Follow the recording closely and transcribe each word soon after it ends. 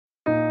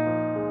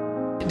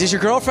Does your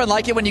girlfriend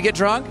like it when you get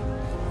drunk?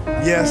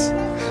 Yes.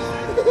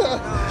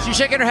 She's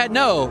shaking her head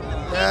no.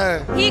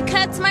 Yeah. He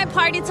cuts my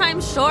party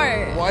time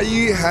short. Why are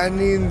you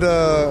handing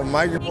the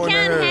microphone He to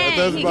can't her?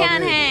 hang. He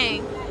can't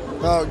hang.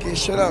 No, okay,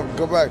 shut up.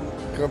 Go back.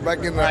 Go back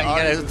in the All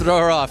right, you gotta throw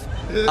her off.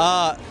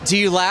 Do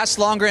you last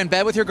longer in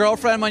bed with your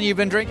girlfriend when you've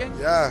been drinking?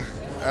 Yeah,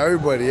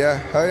 everybody, yeah.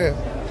 Hell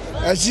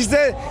yeah. And she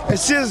said, and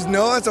she just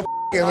know it's a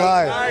f***ing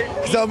lie.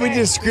 Because I'll be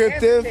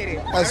descriptive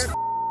as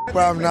but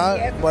I'm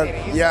not. But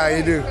yeah,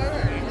 you do.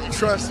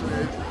 Trust me.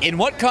 In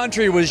what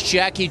country was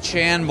Jackie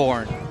Chan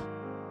born?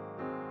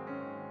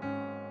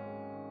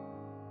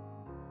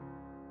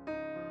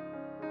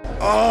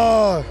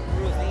 Oh,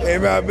 hey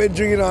man, I've been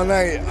drinking all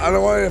night. I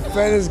don't want to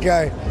offend this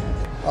guy.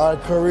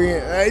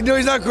 Korean. Hey, no,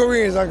 he's not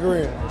Korean. He's not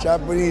Korean.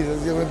 Japanese.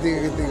 That's the only thing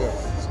I can think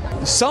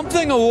of.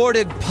 Something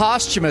awarded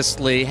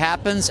posthumously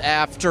happens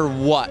after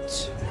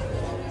what?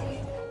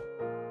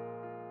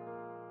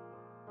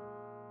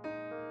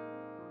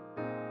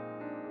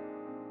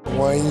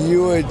 When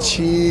you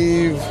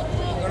achieve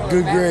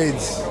good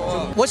grades.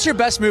 What's your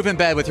best move in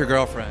bed with your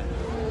girlfriend?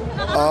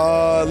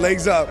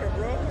 Legs up.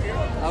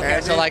 Okay,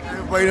 so like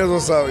Everybody knows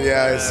what's up.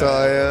 Yeah, so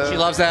yeah. she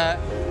loves that.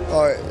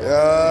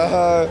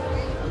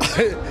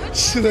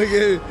 She's like,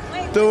 hey,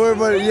 don't worry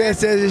about it.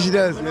 Yes, yes, she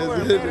does.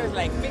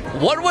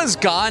 What was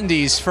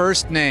Gandhi's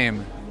first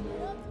name?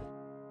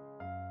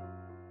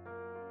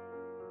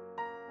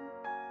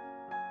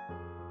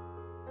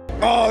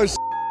 Oh,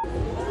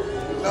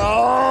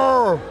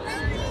 no.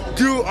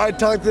 Dude, I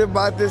talked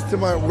about this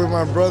with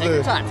my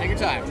brother. Take your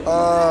time.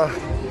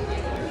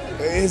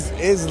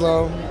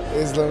 Islam.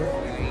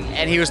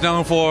 And he was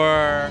known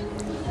for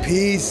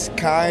Peace,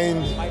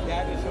 kind,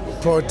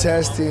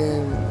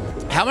 protesting.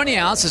 how many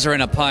ounces are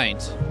in a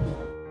pint?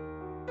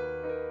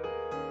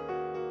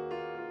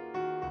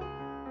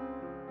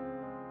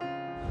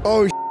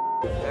 Oh,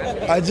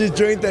 I just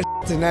drank that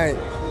tonight.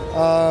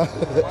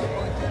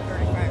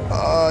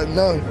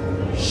 No.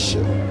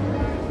 Shit.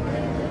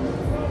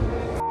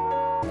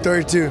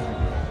 32.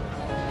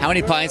 How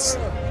many pints?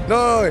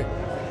 No.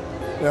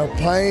 A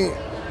pint,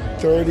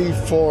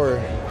 34.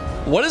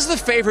 What is the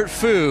favorite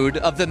food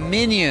of the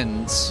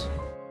Minions?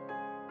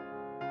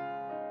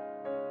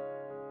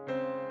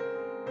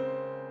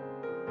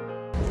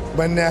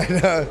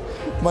 Banana.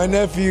 My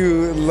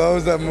nephew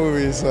loves that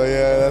movie, so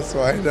yeah, that's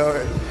why I know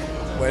it.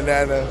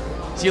 Banana.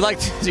 Do you like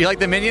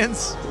the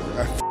Minions?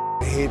 I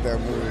hate that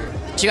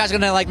movie. So you guys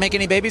gonna like make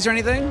any babies or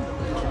anything?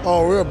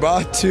 Oh, we're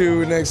about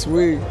to next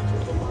week.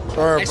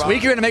 Next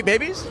week you're gonna make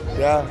babies?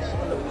 Yeah.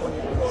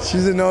 She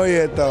doesn't know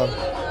yet though.